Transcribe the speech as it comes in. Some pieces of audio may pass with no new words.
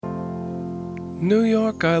New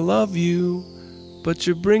York, I love you, but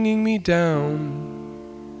you're bringing me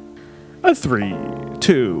down. A 3,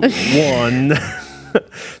 2, 1.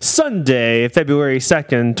 Sunday, February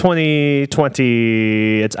 2nd,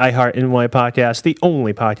 2020. It's iHeart NY Podcast, the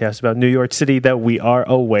only podcast about New York City that we are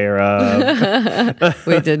aware of.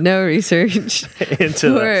 We did no research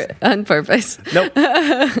on purpose.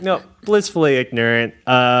 Nope. Blissfully ignorant.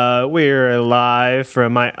 We're live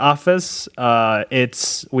from my office.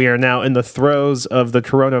 We are now in the throes of the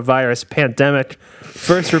coronavirus pandemic.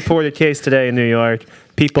 First reported case today in New York.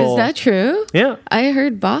 People, is that true? Yeah. I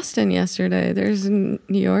heard Boston yesterday. There's New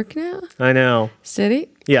York now? I know. City?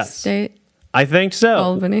 Yes. State? I think so.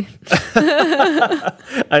 Albany?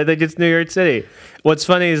 I think it's New York City. What's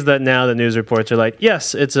funny is that now the news reports are like,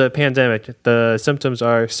 yes, it's a pandemic. The symptoms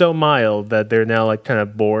are so mild that they're now like kind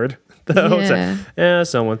of bored. Yeah.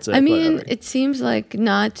 Someone said. I mean, whatever. it seems like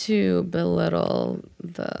not to belittle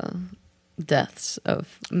the deaths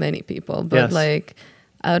of many people, but Yes. like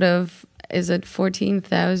out of, is it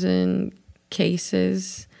 14,000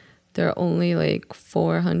 cases? There are only like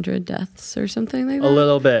 400 deaths or something like that. A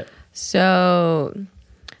little bit. So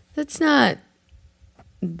that's not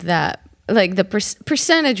that, like the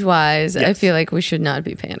percentage wise, Yes. I feel like we should not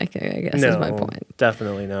be panicking, I guess is my point.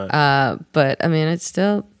 Definitely not. But I mean, it's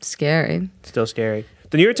still scary. Still scary.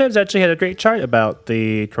 The New York Times actually had a great chart about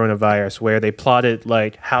the coronavirus where they plotted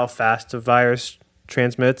like how fast the virus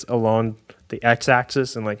transmits along the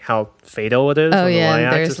x-axis and like how fatal it is. Oh on the yeah, and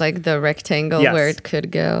y-axis. there's like the rectangle Yes. where it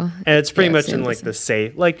could go. And it's pretty Yeah, much same in like thing. the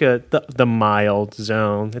safe, like the mild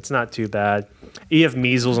zone. It's not too bad. You have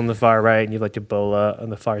measles on the far right, and you have like Ebola on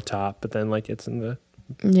the far top. But then like it's in the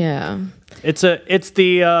Yeah. it's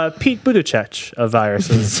the Pete Buttigieg of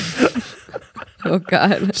viruses, Oh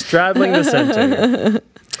God. straddling the center.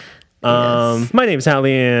 My name is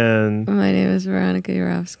Hallie, and My name is Veronica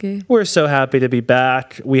Yurovsky. we're so happy to be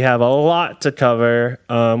back. We have a lot to cover.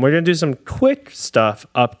 We're gonna do some quick stuff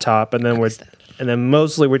up top, and then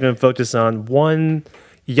mostly we're gonna focus on one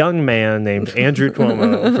young man named Andrew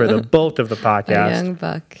Cuomo for the bulk of the A podcast. young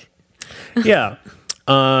buck. Yeah.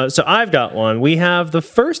 So I've got one. We have the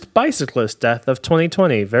first bicyclist death of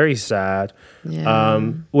 2020. Very sad. Yeah.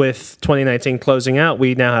 With 2019 closing out,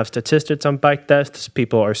 we now have statistics on bike deaths.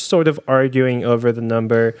 People are sort of arguing over the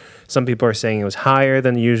number. Some people are saying it was higher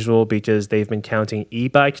than usual because they've been counting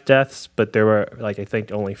e-bike deaths, but there were I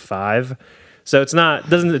think only 5. So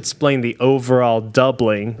doesn't explain the overall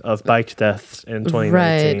doubling of bike deaths in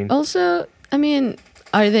 2019. Right. Also, I mean,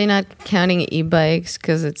 are they not counting e-bikes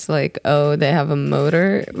because it's like, oh, they have a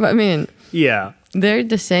motor? I mean, Yeah. they're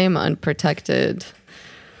the same unprotected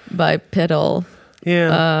bipedal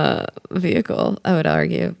vehicle, I would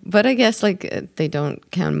argue. But I guess like they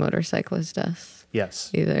don't count motorcyclist deaths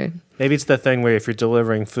Yes. either. Maybe it's the thing where if you're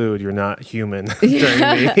delivering food, you're not human during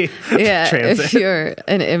the Yeah, transit. if you're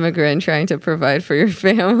an immigrant trying to provide for your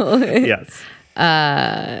family, Yes.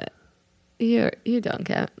 you don't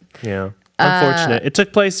count. Yeah. Unfortunate. It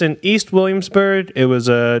took place in East Williamsburg. It was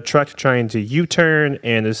a truck trying to U-turn,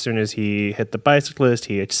 and as soon as he hit the bicyclist,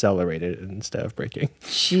 he accelerated instead of braking.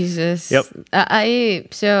 Jesus. Yep. I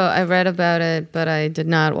read about it, but I did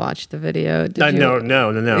not watch the video. Did you? No. Yeah,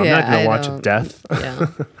 I'm not going to watch a death. Yeah.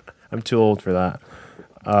 I'm too old for that.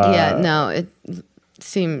 Yeah, no, it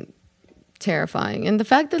seemed terrifying. And the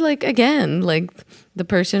fact that, like, again, like, the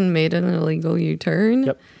person made an illegal U-turn.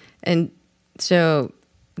 Yep. And so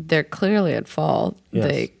they're clearly at fault. Yes.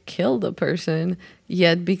 They killed a person,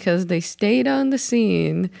 yet because they stayed on the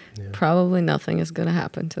scene, probably nothing is going to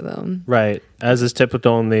happen to them. Right. As is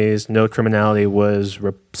typical in these, no criminality was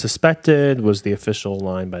suspected, was the official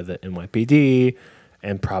line by the NYPD,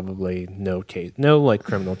 and probably no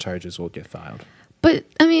criminal charges will get filed. But,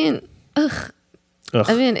 I mean,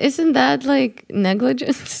 I mean, isn't that like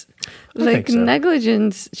negligence? I Like think so.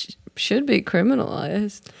 negligence should be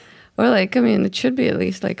criminalized. Or like, I mean, it should be at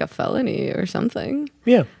least like a felony or something.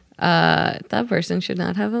 Yeah. That person should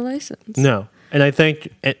not have a license. No. And I think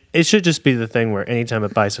it should just be the thing where anytime a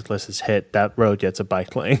bicyclist is hit, that road gets a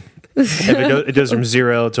bike lane. If it goes from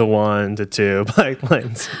 0 to 1 to 2 bike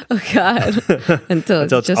lanes. Oh God! Until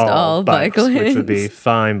it's just all bike bikes, lanes, which would be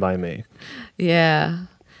fine by me. Yeah,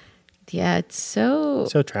 it's so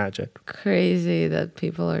Tragic. crazy that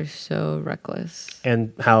people are so reckless.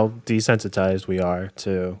 And how desensitized we are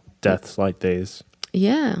to deaths like these.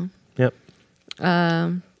 Yeah. Yep.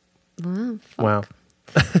 Well, fuck. Wow.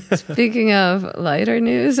 Speaking of lighter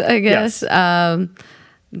news, I guess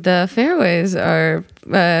the fairways are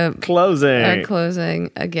Closing.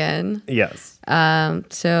 closing again. Yes.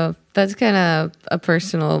 So That's kind of a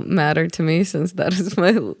personal matter to me since that is It's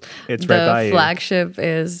right by you. flagship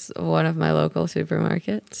is one of my local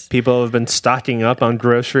supermarkets. People have been stocking up on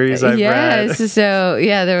groceries. I've read. So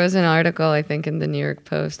yeah, there was an article I think in the New York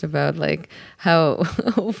Post about like how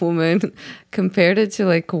a woman compared it to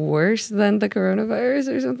like worse than the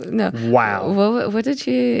coronavirus or something. No, Wow. What did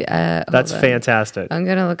she? That's fantastic. I'm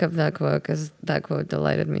gonna look up that quote because that quote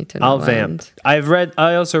delighted me to no I'll vamp. end.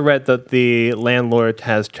 I also read that the landlord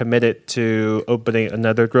has committed to opening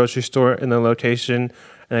another grocery store in the location.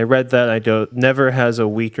 And I read that never has a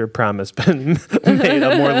weaker promise been made,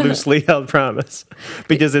 a more loosely held promise,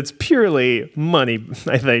 because it's purely money.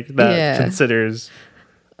 I think that considers.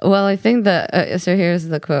 Well, I think that so. Here's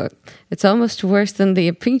the quote: "It's almost worse than the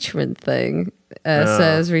impeachment thing,"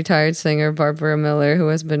 says retired singer Barbara Miller, who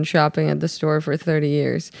has been shopping at the store for 30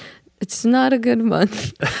 years. It's not a good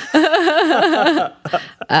month.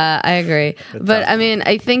 I agree. But I mean,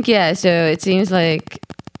 I think, so it seems like,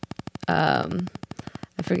 I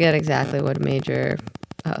forget exactly what major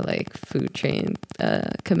like food chain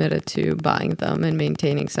committed to buying them and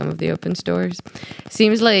maintaining some of the open stores.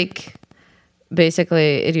 Seems like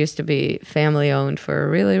basically it used to be family owned for a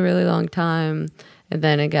really, really long time. And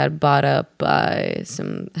then it got bought up by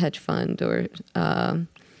some hedge fund or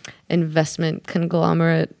investment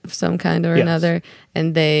conglomerate of some kind or another,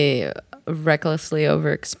 and they recklessly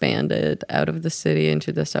overexpanded out of the city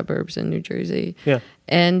into the suburbs in New Jersey. Yeah,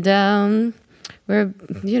 and we're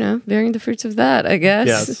bearing the fruits of that, I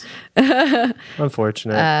guess. Yes,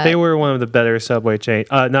 unfortunate. They were one of the better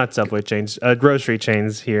grocery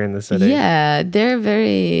chains here in the city. Yeah, they're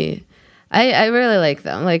very. I really like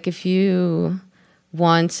them. Like if you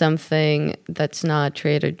want something that's not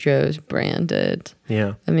Trader Joe's branded.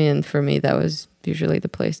 Yeah. I mean, for me, that was usually the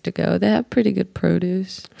place to go. They have pretty good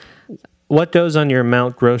produce. What goes on your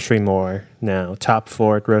Mount Grocerymore now? Top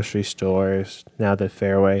 4 grocery stores now that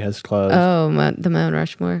Fairway has closed. Oh, the Mount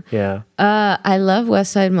Rushmore. Yeah. I love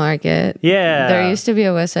West Side Market. Yeah. There used to be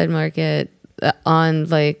a West Side Market on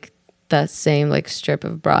like that same like strip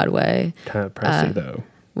of Broadway. Kind of pricey though.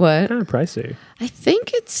 What? Kind of pricey. I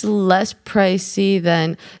think it's less pricey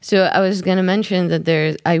than. So I was gonna mention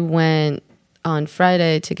that I went on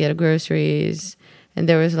Friday to get groceries, and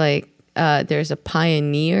there was like there's a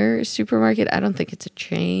Pioneer supermarket. I don't think it's a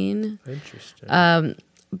chain. Interesting.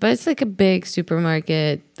 But it's like a big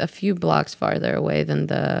supermarket, a few blocks farther away than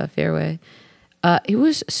the Fairway. It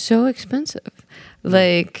was so expensive.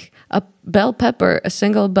 Like a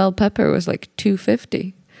single bell pepper was like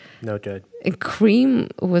 $2.50. No good. And cream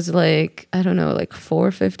was like, I don't know, like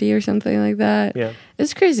 $4.50 or something like that. Yeah.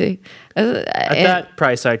 It's crazy. At that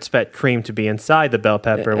price, I expect cream to be inside the bell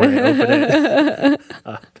pepper when I open it.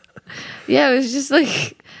 Yeah, it was just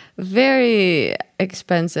like very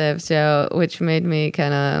expensive. So, which made me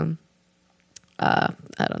kind of,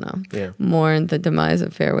 I don't know, mourn the demise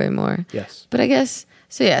of Fairway more. Yes. But I guess,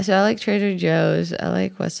 so I like Trader Joe's. I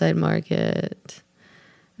like West Side Market.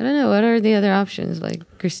 I don't know. What are the other options? Like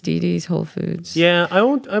Gristedes, Whole Foods? Yeah, I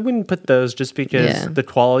wouldn't put those just because the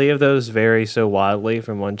quality of those vary so wildly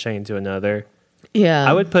from one chain to another. Yeah.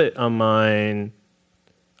 I would put on mine,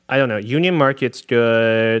 I don't know, Union Market's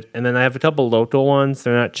good. And then I have a couple local ones.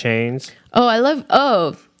 They're not chains.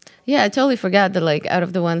 Yeah, I totally forgot that like out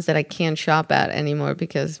of the ones that I can't shop at anymore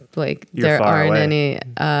because like You're there far aren't away. any.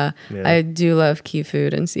 I do love Key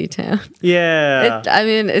Food in Seatown. Yeah. I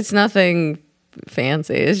mean, it's nothing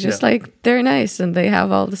fancy. It's just like they're nice and they have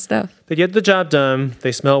all the stuff. They get the job done.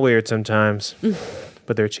 They smell weird sometimes,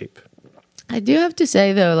 but they're cheap. I do have to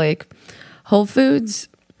say though, like Whole Foods,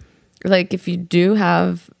 like if you do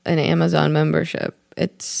have an Amazon membership,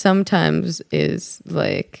 it sometimes is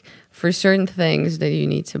like for certain things that you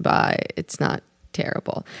need to buy, it's not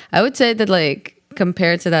terrible. I would say that like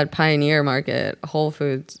compared to that Pioneer Market, Whole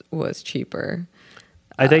Foods was cheaper.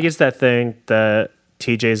 I think it's that thing that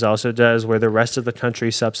TJ's also does where the rest of the country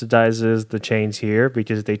subsidizes the chains here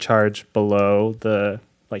because they charge below the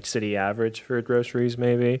like city average for groceries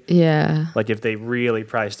maybe. Yeah. Like if they really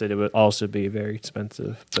priced it, it would also be very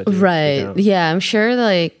expensive. But they don't. Yeah, I'm sure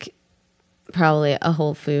like probably a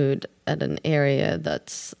Whole Food at an area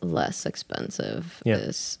that's less expensive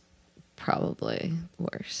is probably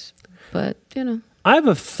worse. But, I have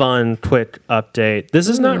a fun, quick update. This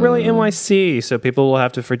is not really NYC, so people will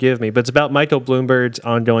have to forgive me, but it's about Michael Bloomberg's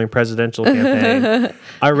ongoing presidential campaign.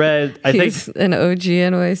 He's an OG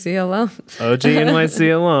NYC alum. OG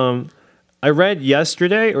NYC alum. I read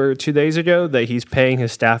yesterday or 2 days ago that he's paying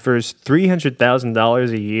his staffers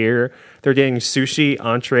 $300,000 a year. They're getting sushi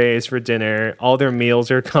entrees for dinner. All their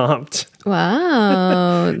meals are comped.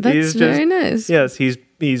 Wow, that's very nice. Yes, he's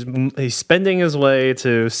he's spending his way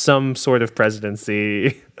to some sort of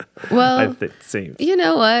presidency. Well, it seems. You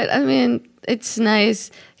know what? I mean, it's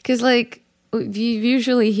nice because like you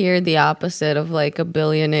usually hear the opposite of like a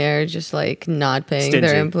billionaire just like not paying Stingy.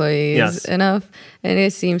 their employees Yes. enough, and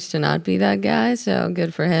it seems to not be that guy. So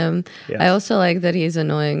good for him. Yes. I also like that he's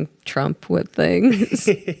annoying Trump with things.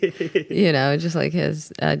 You know, just like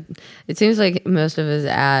his. It seems like most of his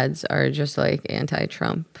ads are just like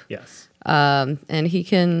anti-Trump. Yes. And he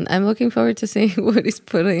can. I'm looking forward to seeing what he's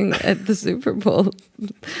putting at the Super Bowl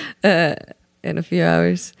in a few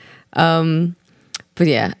hours. But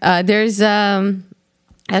yeah, there's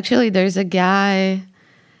actually there's a guy.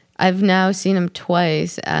 I've now seen him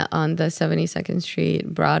twice on the 72nd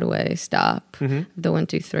Street Broadway stop, the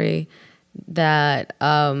 123, that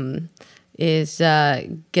is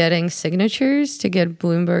getting signatures to get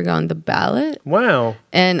Bloomberg on the ballot. Wow.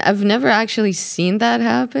 And I've never actually seen that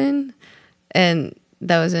happen. And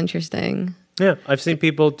that was interesting. Yeah, I've seen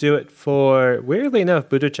people do it for, weirdly enough,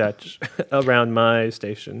 Buttigieg around my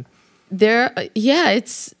station.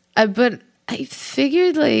 It's, but I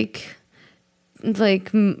figured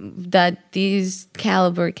that these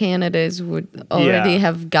caliber candidates would already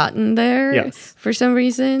have gotten there. Yes. For some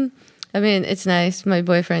reason. I mean, it's nice. My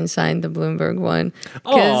boyfriend signed the Bloomberg one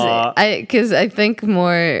Aw. because I think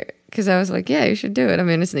more because I was like, yeah, you should do it. I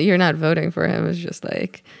mean, you're not voting for him. It's just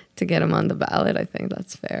like to get him on the ballot. I think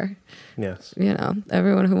that's fair. Yes. You know,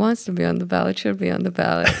 everyone who wants to be on the ballot should be on the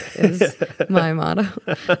ballot is my motto.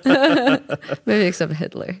 Maybe except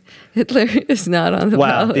Hitler. Hitler is not on the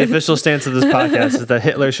Wow. ballot. The official stance of this podcast is that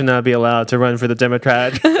Hitler should not be allowed to run for the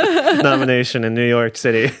Democrat nomination in New York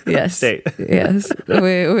City State. Yes.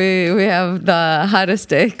 We have the hottest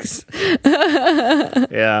takes.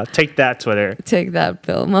 Yeah. Take that, Twitter. Take that,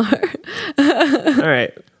 Bill Maher. All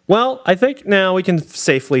right. Well, I think now we can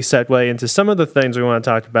safely segue into some of the things we want to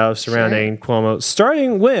talk about surrounding Cuomo,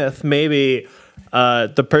 starting with maybe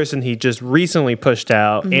the person he just recently pushed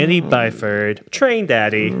out, Andy Byford, Train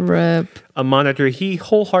Daddy, Rip. a moniker he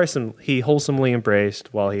wholesomely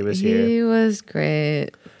embraced while he was here. He was great.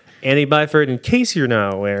 Andy Byford, in case you're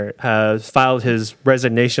not aware, has filed his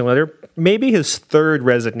resignation letter, maybe his third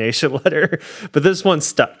resignation letter, but this one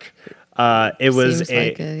stuck. It was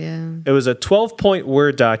It was a 12-point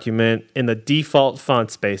Word document in the default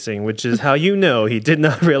font spacing, which is how you know he did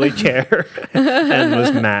not really care and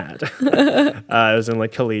was mad. It was in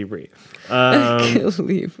like Calibri.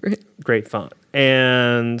 Great font.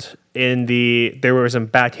 And there were some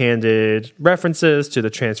backhanded references to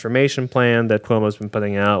the transformation plan that Cuomo's been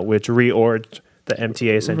putting out, which reorged the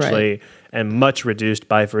MTA essentially and much reduced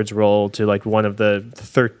Byford's role to like one of the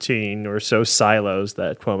 13 or so silos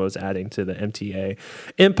that Cuomo's adding to the MTA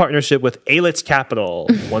in partnership with Alitz Capital,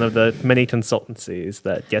 one of the many consultancies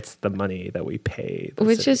that gets the money that we pay.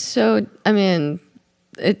 Which city. is so, I mean,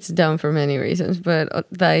 it's dumb for many reasons, but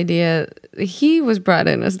the idea, he was brought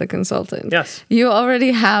in as the consultant. Yes. You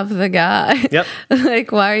already have the guy. Yep.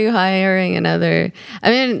 Like, why are you hiring another? I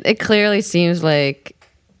mean, it clearly seems like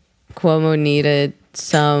Cuomo needed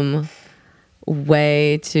some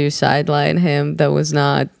way to sideline him that was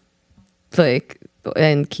not like,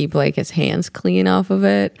 and keep like his hands clean off of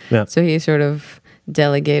it. Yeah. So he sort of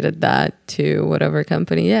delegated that to whatever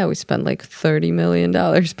company. Yeah, we spent like $30 million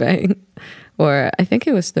paying, or I think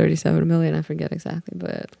it was 37 million. I forget exactly,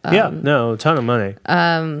 but a ton of money.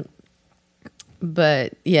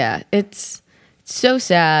 But yeah, it's so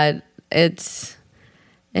sad. It's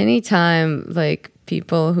anytime like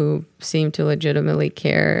people who seem to legitimately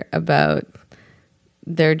care about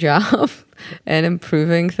their job and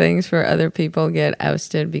improving things for other people get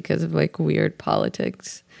ousted because of like weird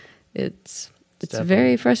politics. It's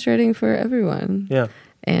very frustrating for everyone. Yeah.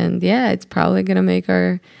 And yeah, it's probably going to make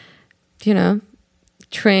our,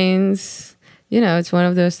 trains, it's one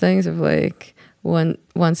of those things of like one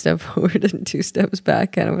step forward and two steps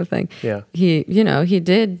back kind of a thing. Yeah. He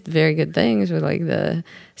did very good things with like the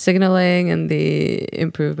signaling and the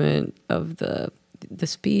improvement of the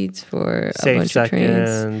speeds for Safe a bunch seconds,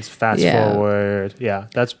 of trains. fast forward. Yeah,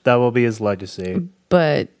 that will be his legacy.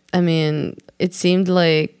 But I mean, it seemed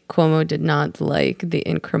like Cuomo did not like the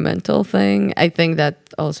incremental thing. I think that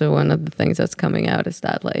also one of the things that's coming out is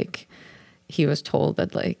that like he was told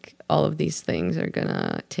that like all of these things are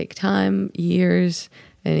gonna take time, years,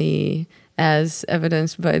 and he, as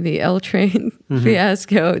evidenced by the L train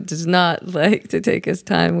fiasco, does not like to take his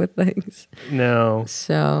time with things. No.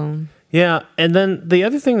 So yeah, and then the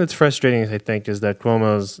other thing that's frustrating, I think, is that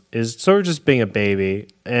Cuomo's is sort of just being a baby,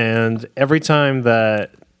 and every time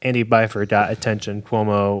that Andy Byford got attention,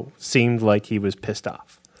 Cuomo seemed like he was pissed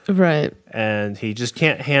off. Right. And he just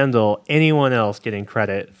can't handle anyone else getting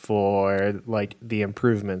credit for like the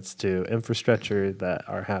improvements to infrastructure that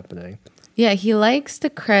are happening. Yeah, he likes the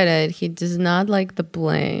credit. He does not like the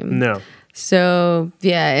blame. No. So,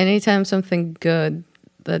 yeah, anytime something good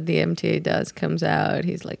that the MTA does comes out,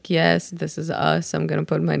 he's like, yes, this is us. I'm going to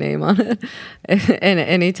put my name on it. And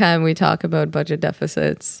anytime we talk about budget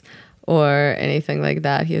deficits or anything like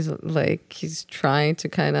that, he's trying to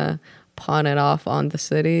kind of pawn it off on the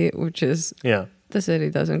city, which is the city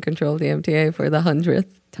doesn't control the MTA for the 100th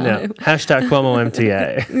time. Yeah. Hashtag Cuomo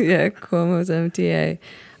MTA. Yeah, Cuomo's MTA.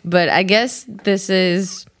 But I guess this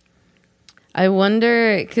is, I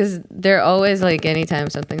wonder, because they're always like, anytime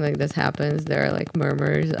something like this happens, there are like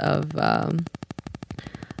murmurs of,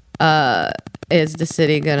 is the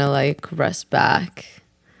city gonna like wrest back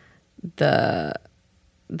the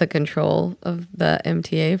control of the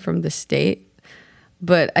MTA from the state?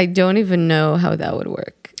 But I don't even know how that would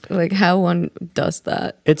work. Like how one does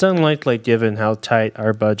that. It's unlikely, given how tight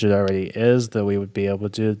our budget already is, that we would be able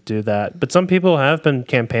to do that. But some people have been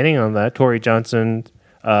campaigning on that. Corey Johnson,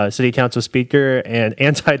 city council speaker and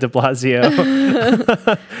anti-de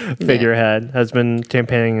Blasio figurehead, has been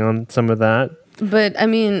campaigning on some of that. But I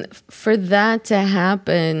mean, for that to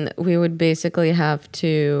happen, we would basically have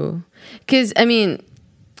to, because I mean,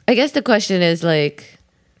 I guess the question is like,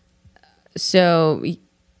 so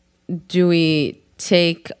do we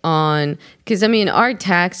take on, because I mean, our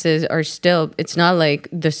taxes are still, it's not like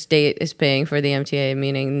the state is paying for the MTA,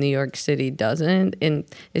 meaning New York City doesn't, and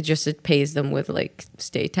it pays them with like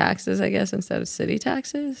state taxes, I guess, instead of city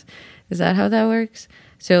taxes. Is that how that works?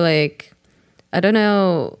 So like, I don't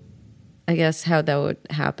know, I guess how that would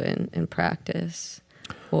happen in practice,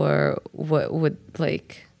 or what would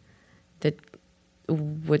like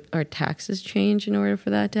would our taxes change in order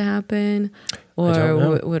for that to happen,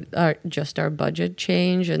 or would our budget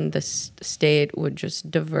change and the state would just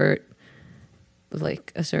divert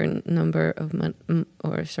like a certain number of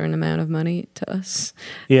or a certain amount of money to us?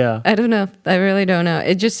 Yeah, I don't know. I really don't know.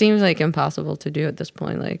 It just seems like impossible to do at this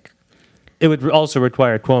point. Like, it would also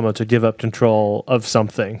require Cuomo to give up control of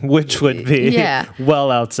something, which would be well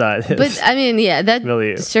outside his. But I mean, yeah, that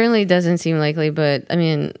milieu. Certainly doesn't seem likely. But I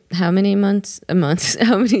mean, how many months?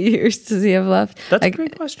 How many years does he have left? That's a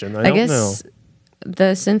great question. I don't know.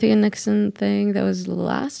 The Cynthia Nixon thing, that was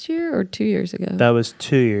last year or 2 years ago? That was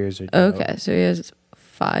 2 years ago. Okay, so he has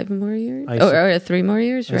 5 more years, or 3 more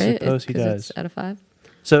years, right? I suppose he does. It's out of 5.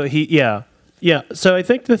 So Yeah, so I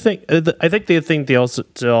think the thing to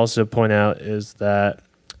also point out is that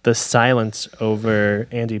the silence over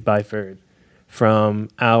Andy Byford from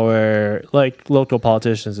our like local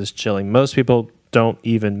politicians is chilling. Most people don't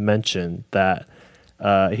even mention that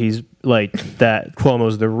he's like that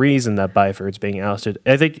Cuomo's the reason that Byford's being ousted.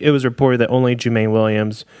 I think it was reported that only Jumaine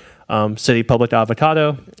Williams, City Public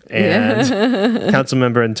Avocado, and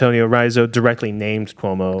Councilmember Antonio Rizzo directly named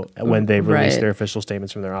Cuomo when they released their official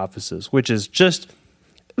statements from their offices, which is just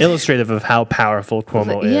illustrative of how powerful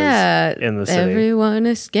Cuomo is in the city. Everyone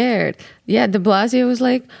is scared. Yeah, de Blasio was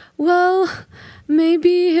like, well,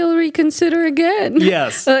 maybe he'll reconsider again.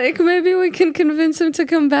 Yes. Like, maybe we can convince him to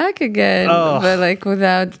come back again. Oh. But like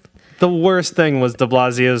without... The worst thing was de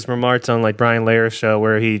Blasio's remarks on like Brian Layer's show,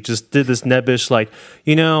 where he just did this nebbish like,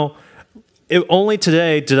 only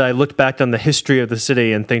today did I look back on the history of the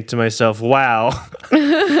city and think to myself, wow.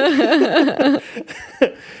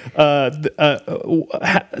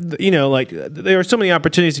 Like there are so many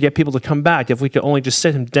opportunities to get people to come back. If we could only just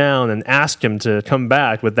sit him down and ask him to come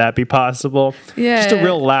back, would that be possible? Yeah. Just a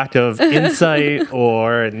real lack of insight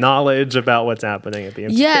or knowledge about what's happening at the MTA.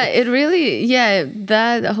 Yeah, it really,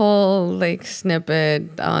 that whole like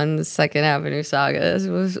snippet on the Second Avenue Sagas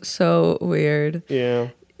was so weird. Yeah.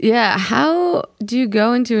 Yeah, how do you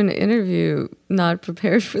go into an interview not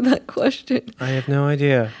prepared for that question? I have no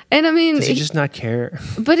idea. And I mean... Does he just not care?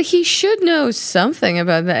 But he should know something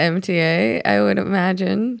about the MTA, I would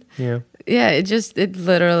imagine. Yeah. Yeah, it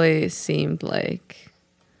literally seemed like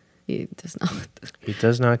he does not. He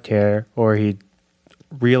does not care, or he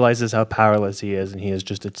realizes how powerless he is and he has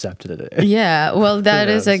just accepted it. Yeah, well, that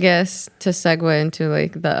is, I guess, to segue into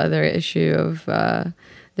like the other issue of...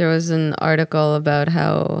 there was an article about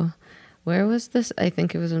how, where was this? I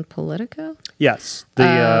think it was in Politico. Yes.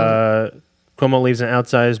 The Cuomo leaves an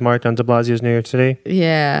outsized mark on de Blasio's New York City.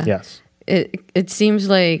 Yeah. Yes. It seems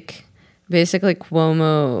like basically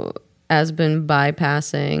Cuomo has been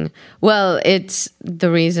bypassing. Well, it's the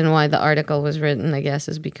reason why the article was written, I guess,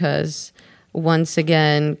 is because once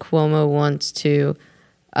again, Cuomo wants to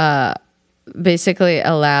basically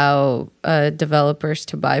allow developers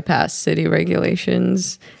to bypass city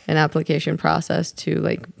regulations and application process to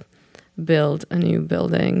like build a new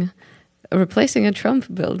building, replacing a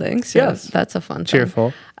Trump building. So Yes. that's a fun thing.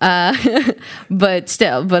 Cheerful.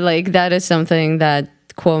 But like that is something that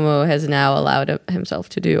Cuomo has now allowed himself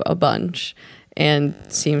to do a bunch, and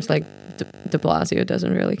seems like de Blasio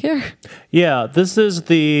doesn't really care. Yeah, this is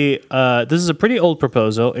a pretty old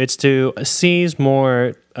proposal. It's to seize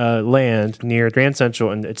more land near Grand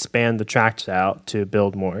Central and expand the tracts out to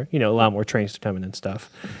build more, allow more trains to come in and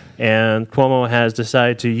stuff. And Cuomo has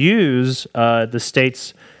decided to use the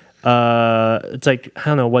state's, it's like, I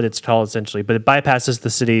don't know what it's called essentially, but it bypasses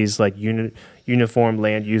the city's like uniform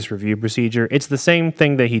land use review procedure. It's the same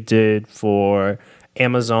thing that he did for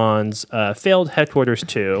Amazon's failed headquarters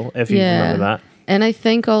 2, if you remember that. And I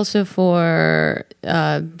think also for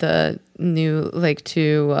the new, like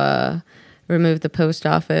to remove the post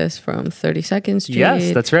office from 32nd Street.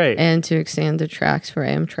 Yes, that's right. And to extend the tracks for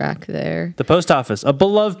Amtrak there. The post office, a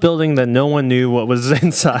beloved building that no one knew what was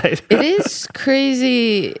inside. It is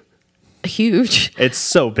crazy huge. It's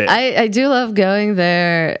so big. I do love going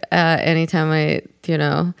there anytime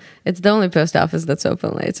it's the only post office that's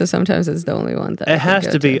open late, so sometimes it's the only one that it has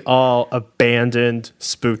to be all abandoned,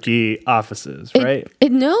 spooky offices, right?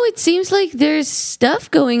 It seems like there's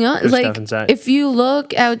stuff going on. There's like stuff inside. If you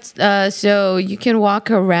look out, so you can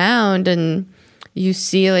walk around and you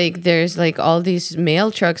see like there's like all these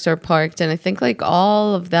mail trucks are parked, and I think like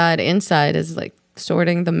all of that inside is like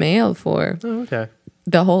sorting the mail for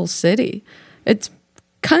the whole city. It's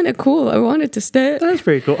kind of cool. I wanted to stay. That's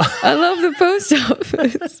pretty cool. I love the post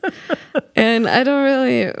office. And I don't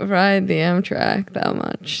really ride the Amtrak that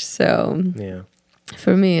much. So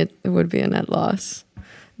for me, it would be a net loss.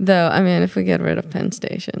 Though, I mean, if we get rid of Penn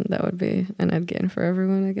Station, that would be a net gain for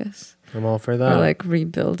everyone, I guess. I'm all for that. Or like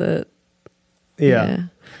rebuild it. Yeah.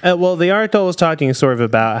 Well, the article was talking sort of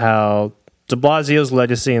about how de Blasio's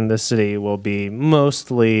legacy in this city will be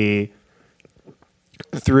mostly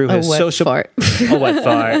through his social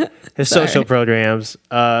his social programs,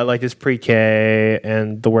 like his pre-K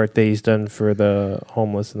and the work that he's done for the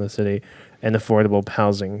homeless in the city and affordable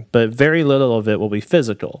housing. But very little of it will be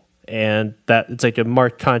physical, and that it's like a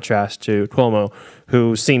marked contrast to Cuomo,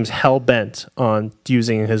 who seems hell-bent on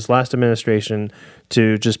using his last administration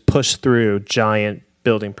to just push through giant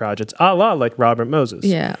building projects, a la like Robert Moses,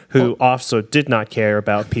 who also did not care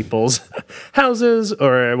about people's houses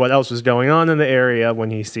or what else was going on in the area when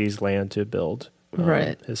he seized land to build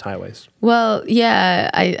his highways. Well, yeah,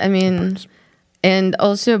 I mean, and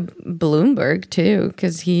also Bloomberg too,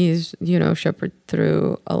 because he's shepherded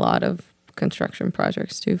through a lot of construction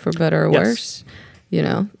projects too, for better or worse.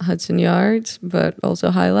 Hudson Yards, but also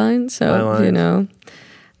High Line. So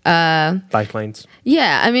bike lanes.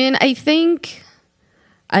 Yeah, I mean, I think.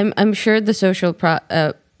 I'm sure the social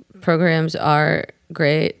programs are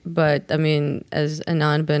great, but I mean, as a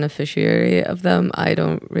non-beneficiary of them, I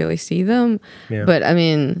don't really see them. Yeah. But I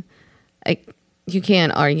mean, you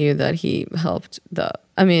can't argue that he helped the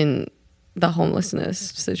homelessness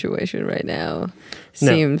situation right now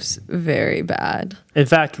seems very bad. In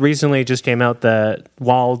fact, recently it just came out that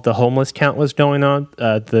while the homeless count was going on,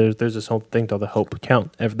 there's this whole thing called the Hope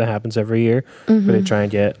Count that happens every year, where they try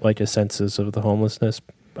and get like a census of the homelessness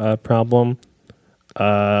problem.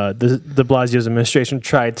 De Blasio's administration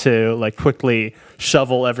tried to like quickly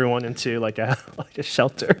shovel everyone into like a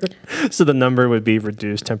shelter, so the number would be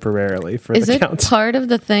reduced temporarily for the count. Is it part of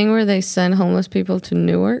the thing where they send homeless people to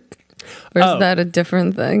Newark, or is that a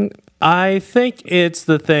different thing? I think it's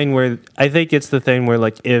the thing where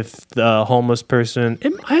like if the homeless person,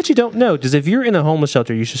 I actually don't know, because if you're in a homeless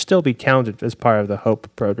shelter, you should still be counted as part of the HOPE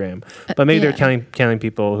program. But maybe they're counting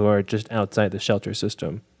people who are just outside the shelter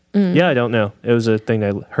system. Yeah, I don't know. It was a thing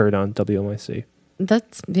I heard on WNYC.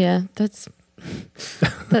 That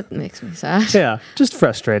makes me sad. Yeah, just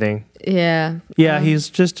frustrating. Yeah. Yeah, he's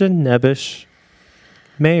just a nebbish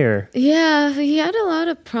mayor. Yeah, he had a lot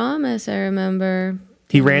of promise, I remember.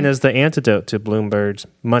 He ran as the antidote to Bloomberg's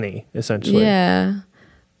money, essentially. Yeah,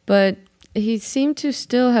 but he seemed to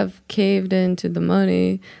still have caved into the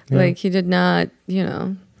money. Yeah. Like he did not,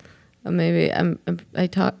 maybe I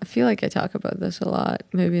feel like I talk about this a lot.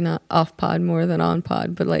 Maybe not off pod more than on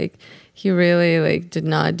pod, but like he really like did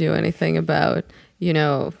not do anything about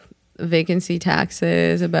vacancy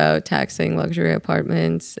taxes, about taxing luxury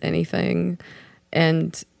apartments, anything,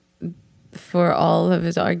 and for all of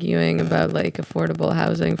his arguing about like affordable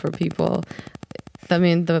housing for people, I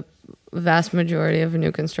mean the vast majority of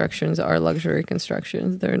new constructions are luxury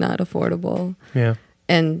constructions. They're not affordable. Yeah.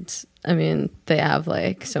 And I mean they have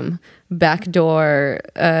like some backdoor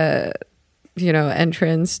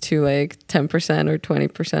entrance to like 10% or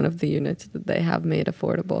 20% of the units that they have made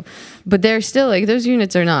affordable. But they're still like, those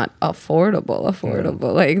units are not affordable.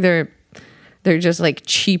 Like they're just like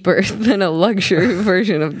cheaper than a luxury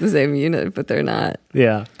version of the same unit, but they're not.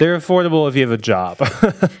 Yeah. They're affordable if you have a job.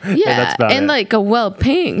 Yeah. That's about and it. like a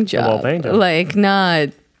well-paying job. well-paying job. Like not,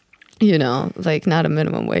 like not a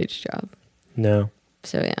minimum wage job. No.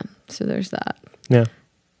 So yeah. So there's that. Yeah.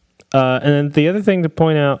 And then the other thing to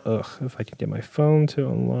point out, if I can get my phone to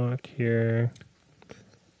unlock here,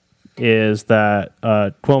 is that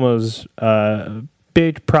Cuomo's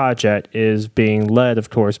big project is being led, of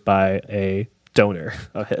course, by a donor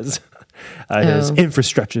of his. His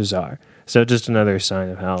infrastructure czar. So just another sign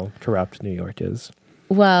of how corrupt New York is.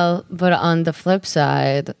 Well, but on the flip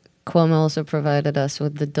side, Cuomo also provided us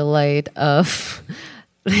with the delight of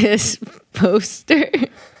this poster.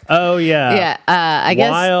 Oh, yeah. Yeah, I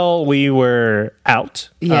guess. While we were out,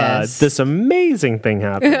 Yes. this amazing thing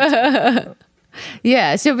happened.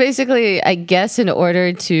 Yeah, so basically, I guess in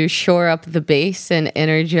order to shore up the base and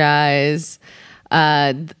energize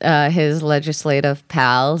his legislative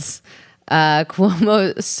pals,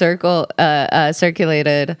 Cuomo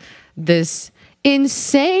circulated this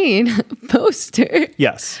insane poster.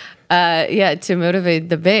 Yes. To motivate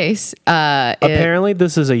the base. Apparently,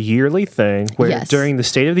 this is a yearly thing where Yes. during the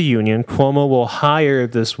State of the Union, Cuomo will hire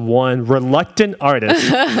this one reluctant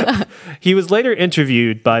artist. He was later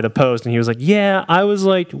interviewed by the Post, and he was like, "Yeah, I was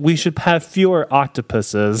like, we should have fewer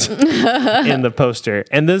octopuses in the poster."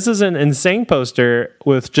 And this is an insane poster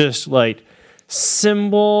with just like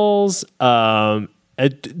symbols.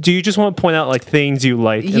 Do you just want to point out like things you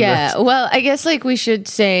like? Yeah, well, I guess like we should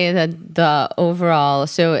say that the overall,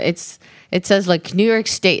 so it says like New York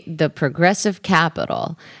State, the progressive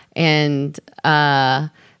capital, and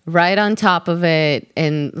right on top of it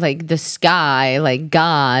in like the sky, like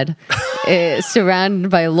God, is surrounded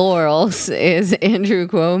by laurels is Andrew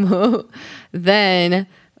Cuomo. Then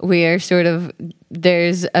we are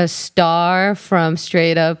there's a star from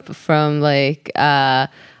straight up from like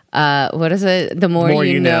what is it? The More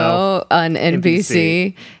You Know on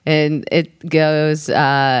NBC. And it goes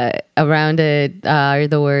around it are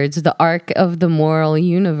the words, the arc of the moral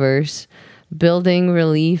universe, building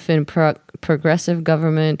relief and progressive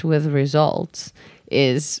government with results.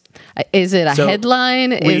 Is it a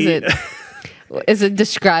headline? Is it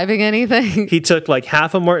describing anything? He took like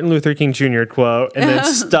half a Martin Luther King Jr. quote and then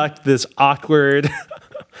stuck this awkward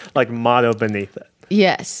like motto beneath it.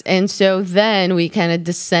 Yes. And so then we kind of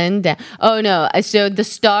descend down. Oh, no. So the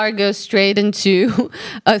star goes straight into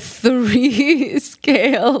a 3-scaled,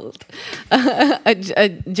 a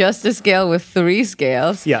justice scale with 3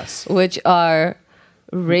 scales. Yes. Which are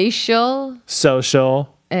racial,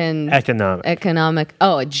 social, and economic.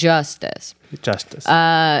 Oh, justice. Justice.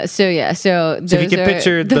 So those if you can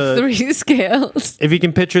picture the 3 scales. If you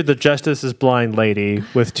can picture the Justice is Blind lady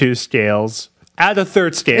with 2 scales, add a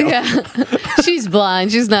 3rd scale. Yeah. She's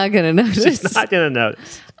blind. She's not going to notice. She's not going to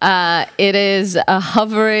notice. It is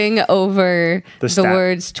hovering over the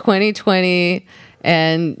words 2020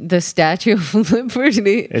 and the Statue of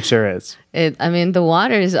Liberty. It sure is. The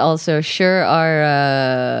waters also sure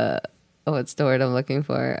are, what's the word I'm looking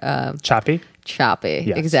for? Choppy? Choppy,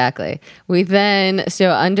 yes. Exactly. We then,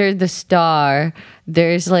 so under the star,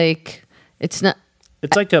 there's like, it's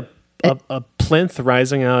like a plinth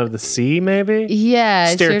rising out of the sea, maybe?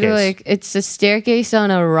 Yeah, staircase. It's sort of like it's a staircase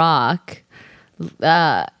on a rock.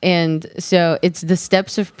 And so it's the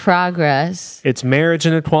steps of progress. It's marriage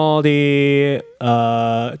inequality,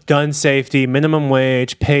 gun safety, minimum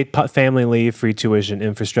wage, paid family leave, free tuition,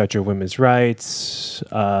 infrastructure, women's rights,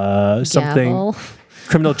 something,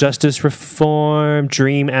 criminal justice reform,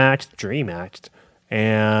 Dream Act,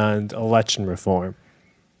 and election reform.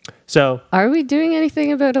 So, are we doing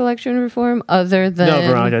anything about election reform other than... No,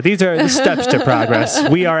 Veronica, these are the steps to progress.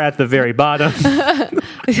 We are at the very bottom.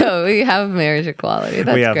 So we have marriage equality.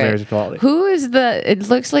 That's we have great. Marriage equality. Who is it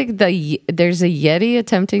looks like there's a Yeti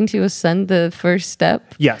attempting to ascend the first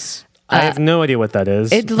step. Yes. I have no idea what that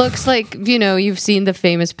is. It looks like, you've seen the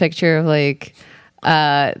famous picture of like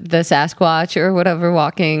the Sasquatch or whatever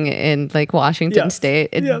walking in like Washington State.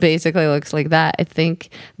 It basically looks like that. I think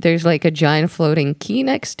there's like a giant floating key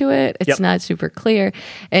next to it. It's not super clear.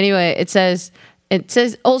 Anyway, it says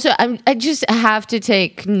also, I just have to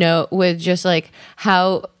take note with just like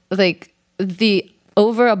how like the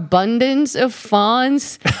overabundance of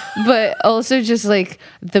fonts, but also just like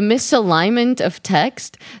the misalignment of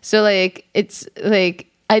text. So like it's like,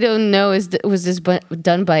 I don't know. Was this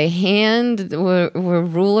done by hand? Were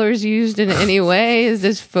rulers used in any way? Is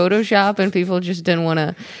this Photoshop and people just didn't want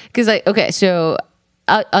to? Because so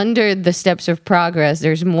under the steps of progress,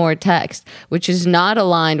 there's more text, which is not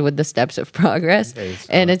aligned with the steps of progress.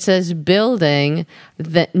 And it says building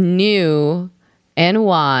the new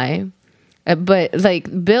NY. But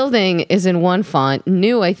like building is in one font,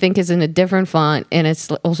 new I think is in a different font, and it's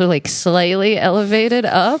also like slightly elevated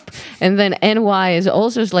up, and then NY is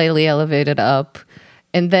also slightly elevated up,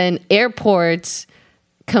 and then airports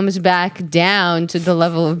comes back down to the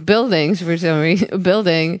level of buildings for some reason,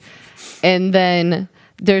 building, and then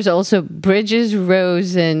there's also bridges,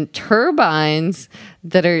 roads, and turbines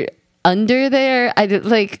that are under there.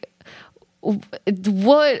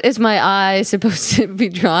 What is my eye supposed to be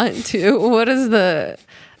drawn to? What is the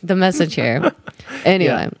message here?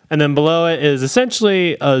 Anyway. Yeah. And then below it is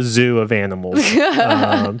essentially a zoo of animals.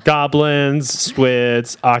 Goblins,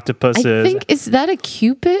 squids, octopuses. I think, is that a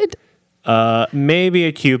Cupid? Maybe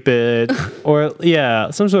a Cupid or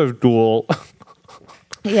some sort of ghoul.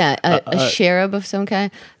 Yeah, a cherub of some kind.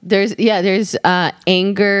 There's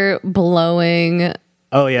anger blowing.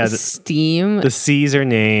 Oh yeah, steam. The seas are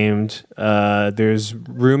named. There's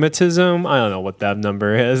rheumatism. I don't know what that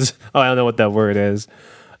number is. I don't know what that word is.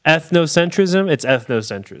 Ethnocentrism. It's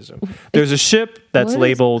ethnocentrism. There's a ship that's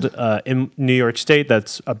labeled in New York State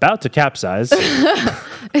that's about to capsize.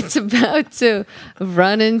 It's about to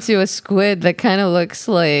run into a squid that kind of looks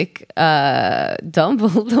like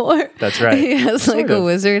Dumbledore. That's right. He has like a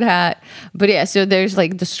wizard hat. But yeah, so there's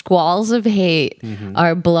like the squalls of hate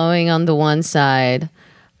are blowing on the one side.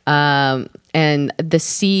 And the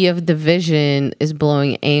sea of division is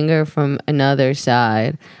blowing anger from another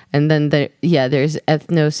side. And then there's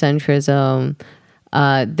ethnocentrism.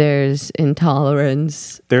 There's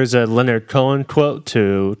intolerance. There's a Leonard Cohen quote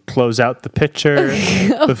to close out the picture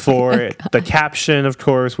before the caption, of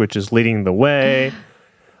course, which is leading the way.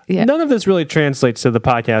 Yeah. None of this really translates to the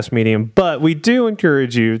podcast medium, but we do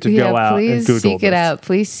encourage you to go out and Google seek it out.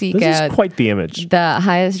 Please seek out. This is quite the image. The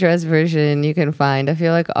highest res version you can find. I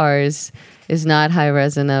feel like ours is not high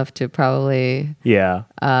res enough to probably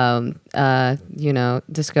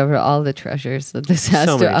discover all the treasures that this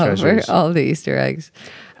has to offer, all the Easter eggs.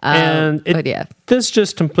 This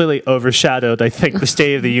just completely overshadowed, I think, the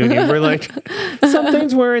State of the Union. Where like some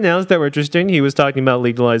things were announced that were interesting. He was talking about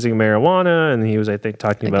legalizing marijuana, and he was, I think,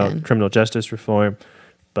 talking about criminal justice reform.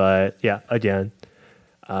 But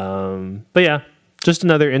just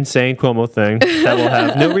another insane Cuomo thing that will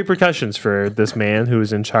have no repercussions for this man who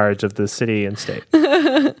is in charge of the city and state.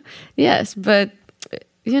 Yes, but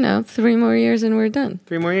 3 more years and we're done.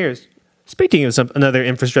 3 more years. Speaking of another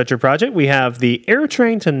infrastructure project, we have the Air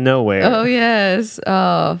Train to Nowhere. Oh, yes.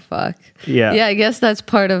 Oh, fuck. Yeah. Yeah, I guess that's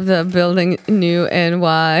part of the building new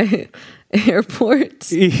NY airport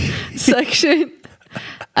section.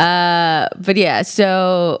 But yeah,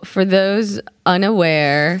 so for those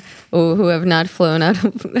unaware who have not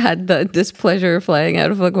had the displeasure of flying out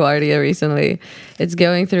of LaGuardia recently, it's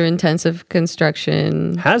going through intensive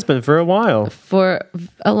construction. Has been for a while. For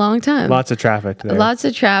a long time. Lots of traffic there. Lots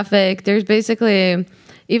of traffic. There's basically,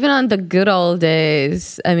 even on the good old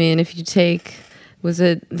days, I mean, if you take, was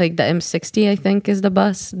it like the M60, I think, is the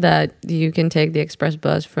bus that you can take the express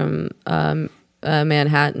bus from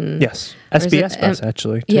Manhattan. Yes. SBS bus,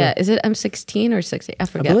 actually. Too. Yeah. Is it M16 or 60? I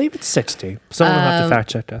forget. I believe it's 60. Someone will have to fact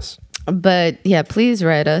check us. But yeah, please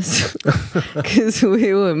write us because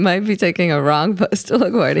we might be taking a wrong bus to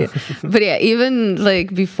LaGuardia. But yeah, even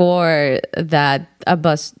like before that,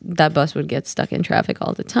 that bus would get stuck in traffic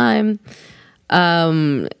all the time.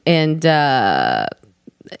 Now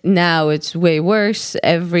it's way worse.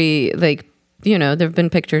 There've been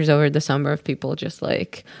pictures over the summer of people just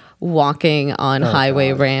like walking on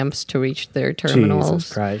highway ramps to reach their terminals.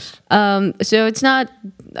 Jesus Christ. So it's not,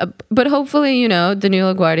 but hopefully, the new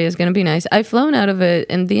LaGuardia is going to be nice. I've flown out of it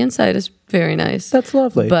and the inside is very nice. That's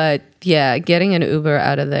lovely. But yeah, getting an Uber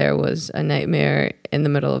out of there was a nightmare in the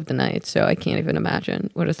middle of the night. So I can't even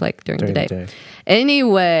imagine what it's like during the day.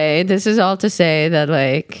 Anyway, this is all to say that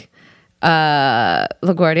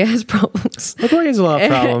LaGuardia has problems. LaGuardia has a lot of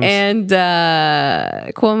problems. And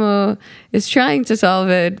Cuomo is trying to solve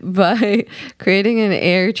it by creating an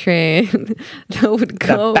air train that would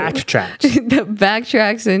go... That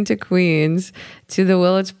backtracks into Queens to the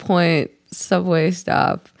Willets Point subway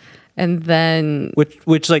stop. And then...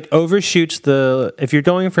 Which overshoots if you're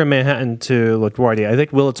going from Manhattan to LaGuardia, I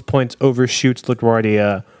think Willets Point overshoots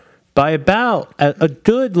LaGuardia by about a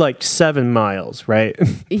good 7 miles, right?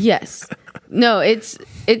 Yes. No, it's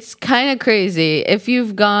kind of crazy. If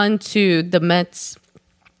you've gone to the Met's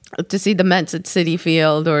to see the Mets at Citi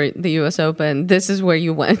Field or the U.S. Open, this is where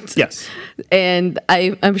you went. Yes. And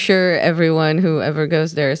I'm sure everyone who ever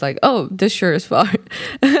goes there is like, oh, this sure is far.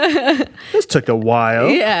 This took a while.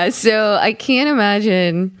 Yeah, so I can't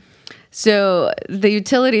imagine. So the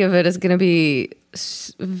utility of it is going to be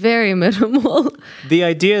very minimal. The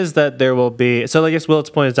idea is that there will be, so I guess Willits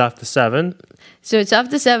Point is off the 7. So it's off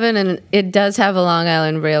the 7, and it does have a Long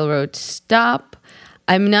Island Railroad stop.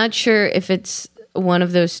 I'm not sure if it's one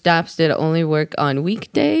of those stops that only work on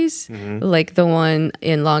weekdays, like the one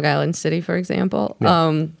in Long Island City, for example.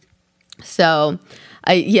 Yeah. So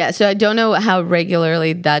I don't know how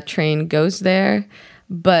regularly that train goes there,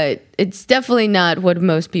 but it's definitely not what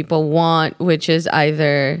most people want, which is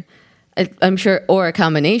either, I'm sure, or a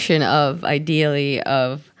combination of, ideally,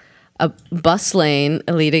 of a bus lane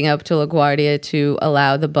leading up to LaGuardia to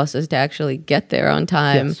allow the buses to actually get there on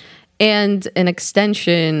time, yes, and an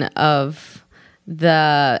extension of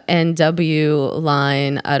the NW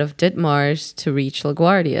line out of Ditmars to reach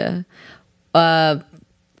LaGuardia.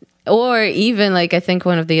 Or even, like, I think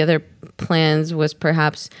one of the other plans was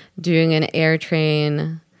perhaps doing an air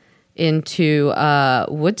train into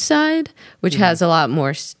Woodside, which has a lot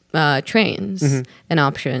more trains and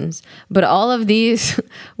options. But all of these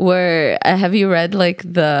were, have you read, like,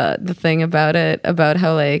 the thing about it, about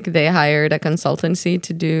how, like, they hired a consultancy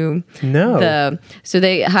to do so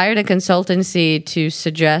they hired a consultancy to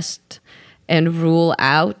suggest and rule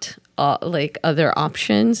out like other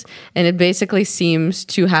options, and it basically seems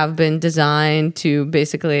to have been designed to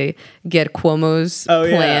basically get Cuomo's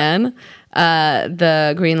plan,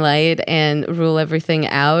 the green light, and rule everything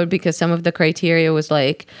out, because some of the criteria was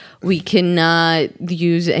like, we cannot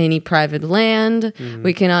use any private land,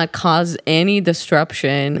 we cannot cause any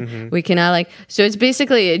disruption, we cannot, like, so it's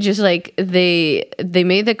basically just like they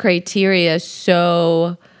made the criteria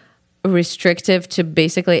so restrictive to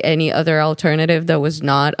basically any other alternative that was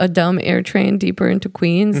not a dumb air train deeper into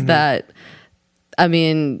Queens, that, I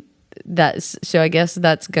mean, so I guess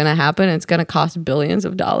that's gonna happen. It's gonna cost billions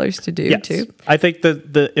of dollars to do, too. I think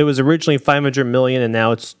that it was originally $500 million, and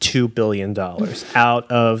now it's $2 billion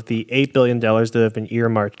out of the $8 billion that have been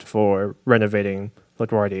earmarked for renovating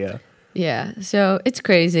LaGuardia. Yeah, so it's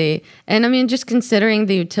crazy. And I mean, just considering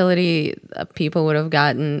the utility people would have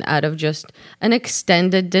gotten out of just an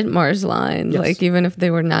extended Ditmars line, like, even if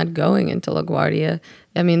they were not going into LaGuardia,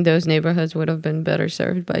 I mean, those neighborhoods would have been better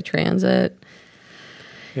served by transit.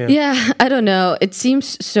 Yeah, I don't know. It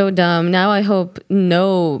seems so dumb. Now I hope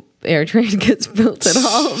no air train gets built at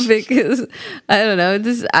all, because I don't know.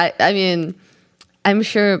 I mean, I'm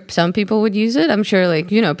sure some people would use it. I'm sure,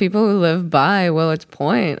 like, you know, people who live by Willits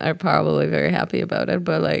Point are probably very happy about it.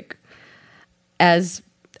 But, like, as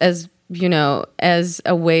you know, as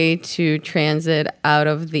a way to transit out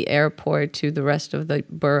of the airport to the rest of the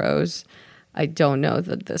boroughs, I don't know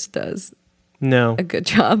that this does a good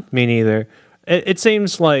job. Me neither. It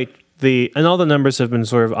seems like and all the numbers have been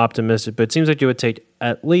sort of optimistic, but it seems like it would take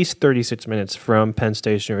at least 36 minutes from Penn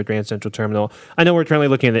Station or Grand Central Terminal. I know we're currently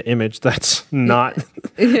looking at an image that's not,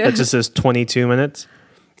 that just says 22 minutes.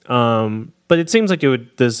 But it seems like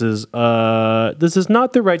this is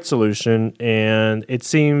not the right solution, and it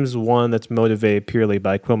seems one that's motivated purely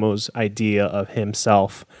by Cuomo's idea of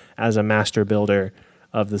himself as a master builder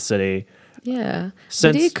of the city. Yeah.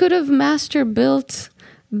 But he could have master built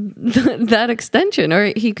that extension,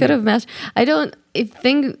 or he could have I don't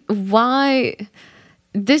think why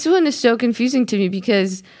this one is so confusing to me,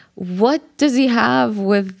 because what does he have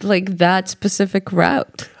with, like, that specific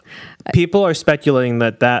route? People are speculating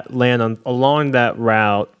that land along that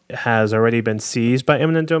route has already been seized by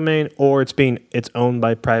eminent domain, or it's owned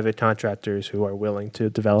by private contractors who are willing to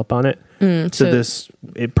develop on it. So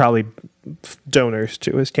it probably donors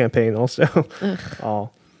to his campaign also.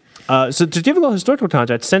 So to give a little historical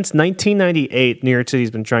context, since 1998, New York City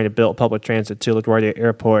has been trying to build public transit to LaGuardia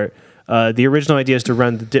Airport. The original idea is to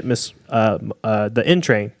run the Ditmas, the N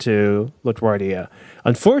train to LaGuardia.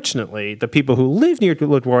 Unfortunately, the people who live near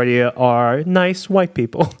LaGuardia are nice white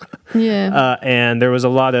people. Yeah. And there was a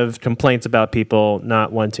lot of complaints about people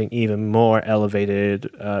not wanting even more elevated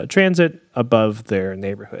transit above their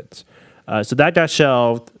neighborhoods. So that got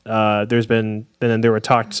shelved. There were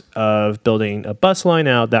talks of building a bus line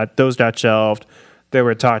out. Those got shelved. There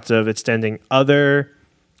were talks of extending other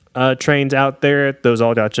trains out there. Those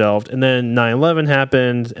all got shelved. And then 9/11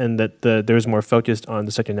 happened, and there was more focused on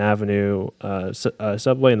the Second Avenue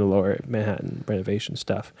subway and the Lower Manhattan renovation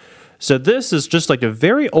stuff. So this is just like a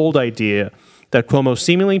very old idea that Cuomo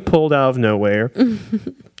seemingly pulled out of nowhere.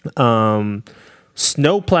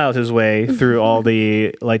 snowplowed his way through all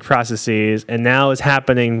the like processes, and now is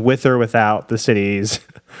happening with or without the city's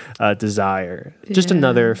desire. Just Yeah.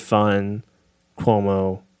 another fun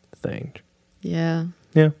Cuomo thing. Yeah.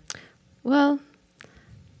 Yeah. Well,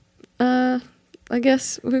 I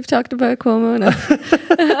guess we've talked about Cuomo enough.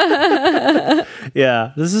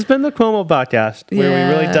 Yeah, this has been the Cuomo podcast where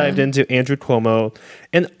we really Yeah. dived into Andrew Cuomo,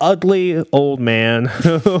 an ugly old man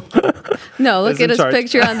who No, look is at in his charge.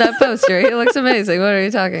 picture on that poster. He looks amazing. What are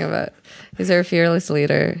you talking about? He's our fearless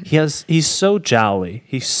leader. he's so jolly.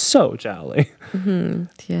 He's so jolly.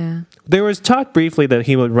 Yeah. There was talk briefly that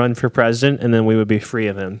he would run for president and then we would be free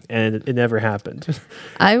of him, and it never happened.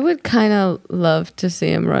 I would kind of love to see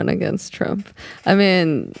him run against Trump. I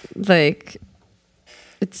mean, like,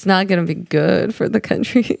 it's not going to be good for the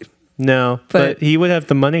country. No, but he would have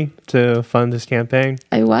the money to fund his campaign.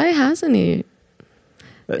 Why hasn't he?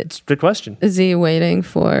 It's a good question. Is he waiting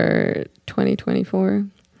for 2024?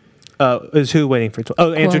 Is who waiting for?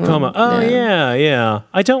 Andrew Cuomo. Cuomo, Oh, yeah. yeah.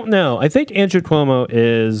 I don't know. I think Andrew Cuomo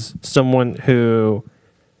is someone who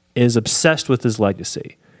is obsessed with his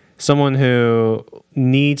legacy. Someone who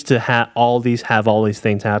needs to have all these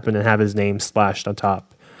things happen and have his name splashed on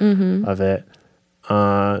top of it.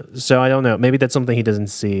 So I don't know. Maybe that's something he doesn't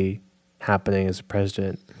see happening as a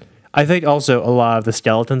president. I think also a lot of the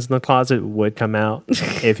skeletons in the closet would come out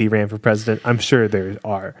if he ran for president. I'm sure there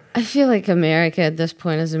are. I feel like America at this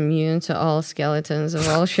point is immune to all skeletons of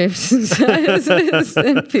all shapes and sizes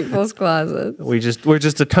in people's closets. We're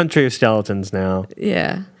just a country of skeletons now.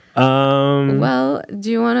 Yeah. Um, Well, do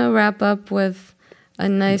you want to wrap up with a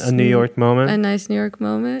nice a New York moment. a nice New York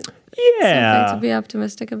moment? Yeah. Something to be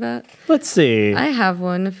optimistic about. Let's see. I have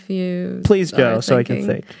one if you Please go are so I can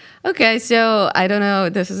thinking. think. Okay, so I don't know.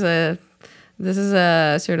 This is a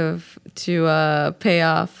sort of to pay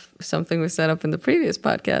off something we set up in the previous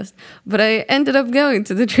podcast. But I ended up going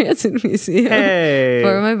to the Transit Museum Hey.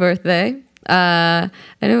 for my birthday, and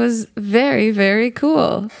it was very, very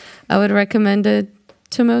cool. I would recommend it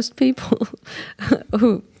to most people.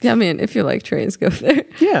 I mean, if you like trains, go there.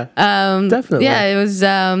 Yeah. Definitely. Yeah, it was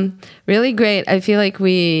really great. I feel like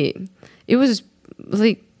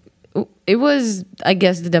it was, I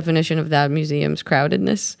guess, the definition of that museum's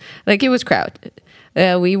crowdedness. Like, it was crowded.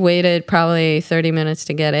 We waited probably 30 minutes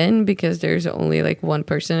to get in because there's only like one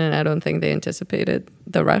person, and I don't think they anticipated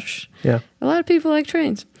the rush. Yeah. A lot of people like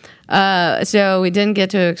trains. So we didn't get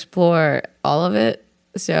to explore all of it.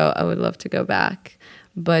 So I would love to go back.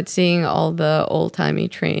 But seeing all the old-timey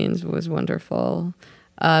trains was wonderful.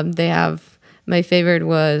 My favorite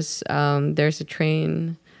was there's a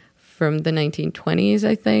train from the 1920s,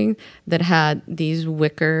 I think, that had these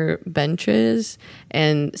wicker benches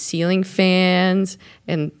and ceiling fans.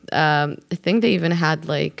 And I think they even had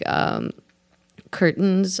like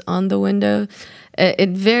curtains on the window. It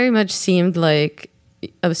very much seemed like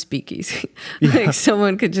a speakeasy. Like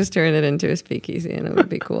someone could just turn it into a speakeasy and it would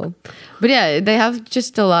be cool. But yeah, they have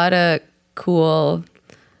just a lot of cool,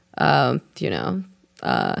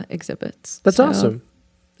 exhibits. That's awesome.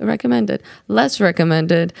 Recommended. Less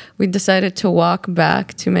recommended. We decided to walk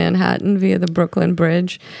back to Manhattan via the Brooklyn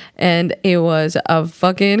Bridge, and it was a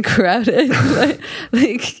fucking crowded.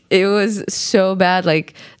 like it was so bad.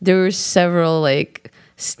 Like there were several like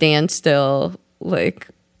standstill like.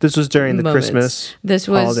 This was during the moments. Christmas This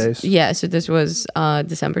was holidays. yeah. So this was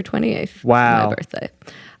December 28th. Wow. My birthday.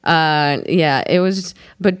 Yeah, it was.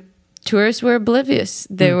 But tourists were oblivious.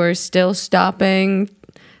 They were still stopping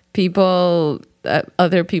people.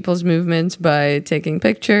 Other people's movements by taking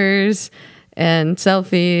pictures and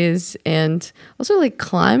selfies, and also like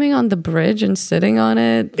climbing on the bridge and sitting on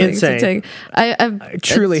it. Like, Insane. I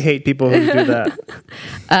truly hate people who do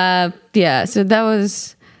that. Yeah, so that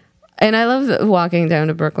was, and I love walking down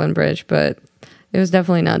to Brooklyn Bridge, but it was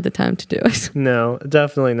definitely not the time to do it. No,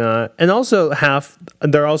 definitely not. And also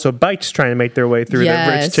there are also bikes trying to make their way through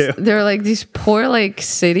that bridge too. There were like these poor like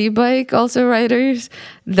city bike also riders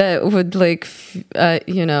that would like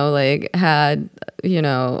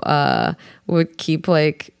would keep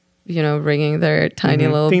like ringing their tiny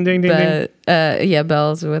little Ding, ding, ding, ding.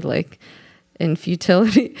 Bells with like in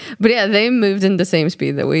futility. But yeah, they moved in the same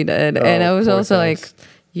speed that we did, and I was poor also things. like,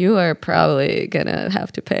 you are probably gonna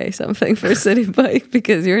have to pay something for city bike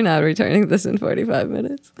because you're not returning this in 45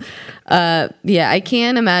 minutes. I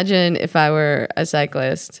can't imagine if I were a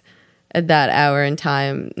cyclist at that hour in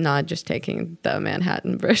time, not just taking the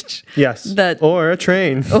Manhattan Bridge. Yes. Or a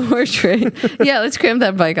train. Or train. Yeah, let's cram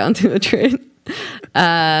that bike onto a train.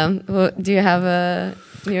 Do you have a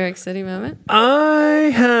New York City moment?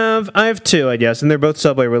 I have two, I guess, and they're both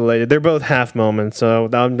subway related. They're both half moments, so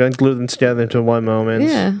I'm going to glue them together into one moment.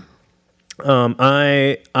 Yeah.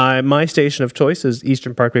 My station of choice is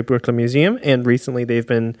Eastern Parkway Brooklyn Museum, and recently they've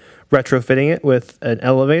been retrofitting it with an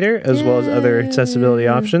elevator as well as other accessibility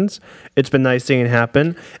options. It's been nice seeing it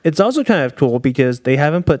happen. It's also kind of cool because they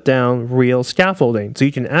haven't put down real scaffolding, so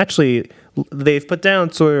you can actually. They've put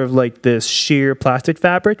down sort of like this sheer plastic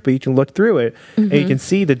fabric, but you can look through it and you can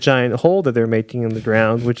see the giant hole that they're making in the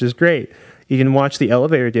ground, which is great. You can watch the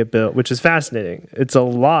elevator get built, which is fascinating. It's a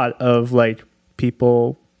lot of like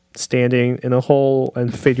people standing in a hole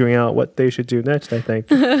and figuring out what they should do next, I think.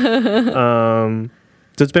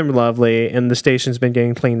 So it's been lovely, and the station's been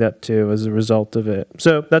getting cleaned up too as a result of it.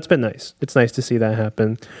 So that's been nice. It's nice to see that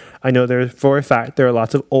happen. I know for a fact there are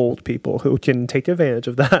lots of old people who can take advantage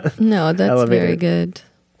of that. No, that's elevator. very good.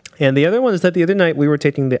 And the other one is that the other night we were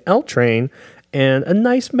taking the L train, and a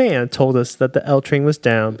nice man told us that the L train was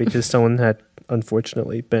down because someone had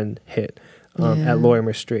unfortunately been hit at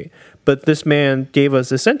Lorimer Street. But this man gave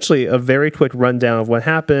us essentially a very quick rundown of what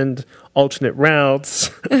happened, alternate routes.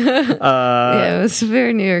 Yeah, it was a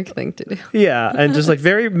very New York thing to do. Yeah, and just like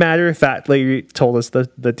very matter-of-factly told us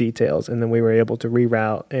the details, and then we were able to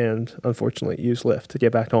reroute and unfortunately use Lyft to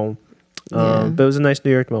get back home. But it was a nice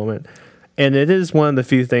New York moment. And it is one of the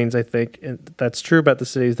few things I think that's true about the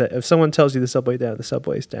city is that if someone tells you the subway down, the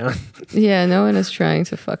subway's down. Yeah, no one is trying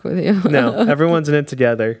to fuck with you. No, everyone's in it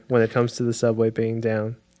together when it comes to the subway being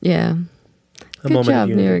down. Yeah. Good job,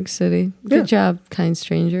 New York City. Good job, kind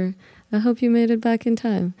stranger. I hope you made it back in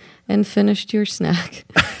time and finished your snack.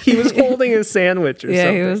 He was holding a sandwich or something.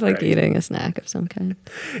 Yeah, he was like eating a snack of some kind.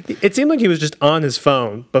 It seemed like he was just on his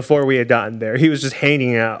phone before we had gotten there. He was just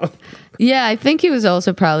hanging out. Yeah, I think he was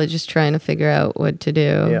also probably just trying to figure out what to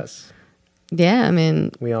do. Yes. Yeah, I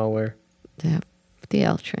mean. We all were. Yeah, the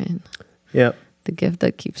L train. Yep. The gift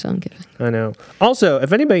that keeps on giving. I know. Also,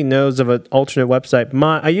 if anybody knows of an alternate website,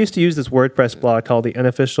 I used to use this WordPress blog called the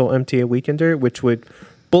Unofficial MTA Weekender, which would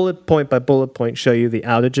bullet point by bullet point show you the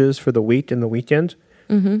outages for the week and the weekend.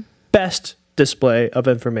 Mm-hmm. Best display of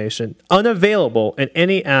information. Unavailable in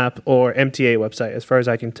any app or MTA website, as far as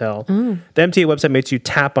I can tell. The MTA website makes you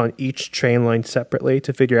tap on each train line separately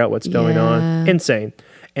to figure out what's going on. Insane.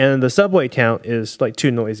 And the subway count is like too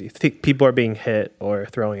noisy. People are being hit or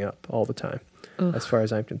throwing up all the time. As far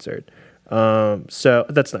as I'm concerned. So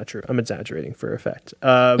that's not true. I'm exaggerating for effect.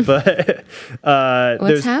 But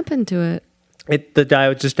what's happened to it? The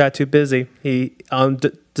guy just got too busy. He on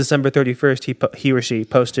December 31st, he or she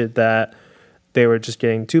posted that they were just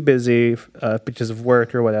getting too busy because of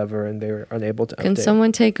work or whatever, and they were unable to update. Can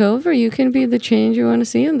someone take over? You can be the change you want to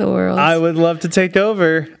see in the world. I would love to take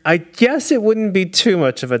over. I guess it wouldn't be too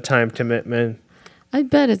much of a time commitment. I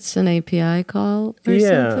bet it's an API call or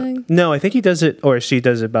something. No, I think he does it or she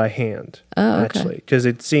does it by hand. Oh, okay. Actually, because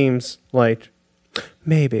it seems like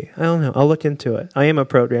maybe. I don't know. I'll look into it. I am a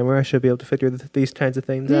programmer. I should be able to figure these kinds of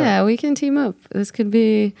things out. Yeah, we can team up. This could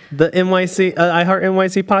be the NYC iHeart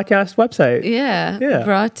NYC podcast website. Yeah.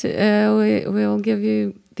 Brought to, we'll give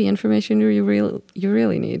you the information you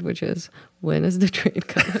really need, which is when is the train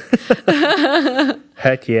coming?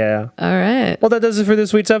 Heck yeah. All right. Well, that does it for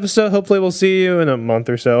this week's episode. Hopefully we'll see you in a month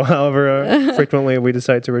or so, however frequently we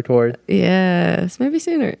decide to record. Yes, maybe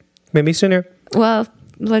sooner. Maybe sooner. Well,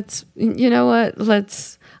 you know what?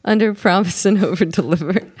 Let's under promise and over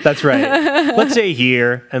deliver. That's right. Let's say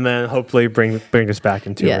here and then hopefully bring us back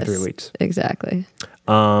in 2 or 3 weeks. Exactly.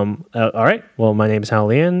 All right. Well, my name is Hal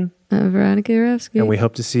Leanne. I'm Veronica Urowski. And we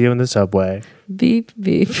hope to see you in the subway. Beep,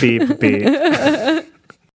 beep. Beep, beep.